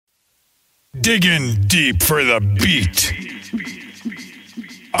Digging deep for the beat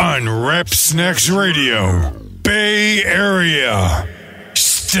on Rap Snacks Radio, Bay Area.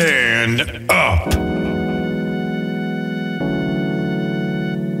 Stand up.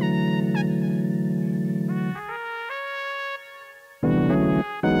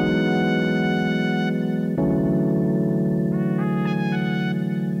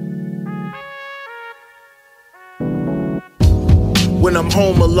 When I'm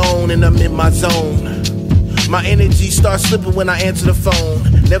home alone and I'm in my zone, my energy starts slipping when I answer the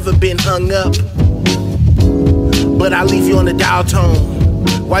phone. Never been hung up, but I leave you on the dial tone.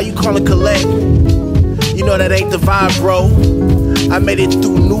 Why you calling collect? You know that ain't the vibe, bro. I made it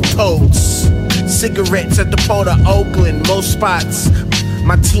through new codes. Cigarettes at the port of Oakland, most spots.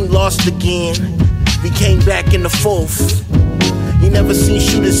 My team lost again. We came back in the fourth. You never seen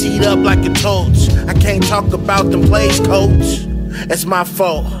shooters heat up like a torch. I can't talk about them plays, coach. That's my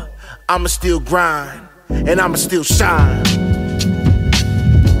fault. I'ma still grind, and I'ma still shine.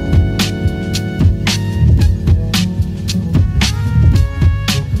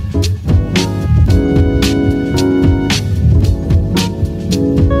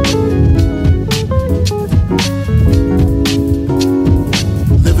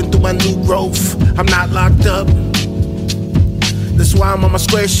 Living through my new growth, I'm not locked up. That's why I'm on my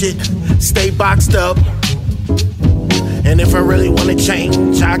square shit, stay boxed up. And if I really wanna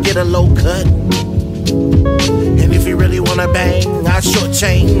change, I get a low cut. And if you really wanna bang, I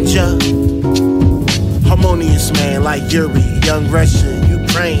shortchange ya. Harmonious man like Yuri, young Russia,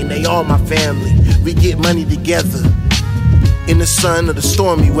 Ukraine, they all my family. We get money together in the sun or the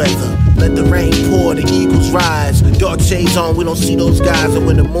stormy weather. Let the rain pour, the eagles rise. Dark shades on, we don't see those guys. And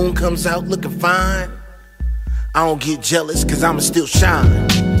when the moon comes out looking fine, I don't get jealous, cause I'ma still shine.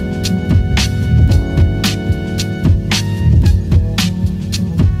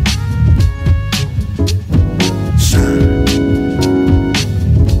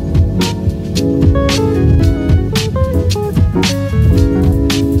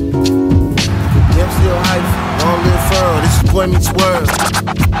 Boy meets world.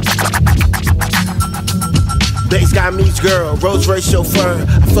 BasedGod meets girl, Rolls Royce chauffeur.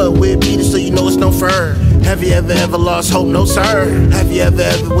 I fuck with Peter, so you know it's no fur. Have you ever lost hope? No sir. Have you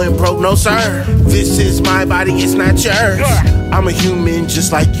ever went broke? No sir. This is my body, it's not yours. I'm a human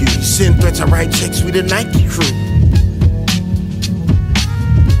just like you. Send threats, I write checks, we the Nike crew.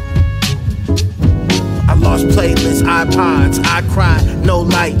 I lost playlists, iPods, I cry, no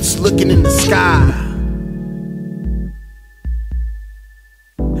lights, looking in the sky.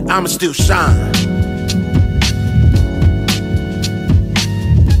 I'ma still shine.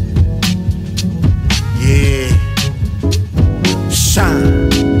 Yeah, shine.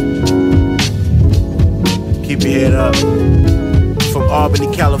 Keep your head up. From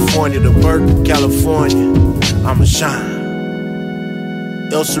Albany, California to Berkeley, California, I'ma shine.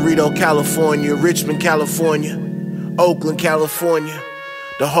 El Cerrito, California, Richmond, California, Oakland, California,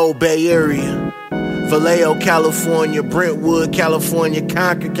 the whole Bay Area. Vallejo, California, Brentwood, California,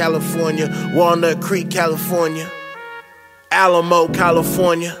 Concord, California, Walnut Creek, California, Alamo,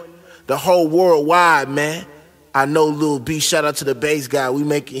 California, the whole worldwide, man. I know Lil B, shout out to the BasedGod, we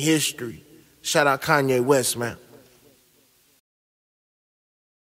making history. Shout out Kanye West, man.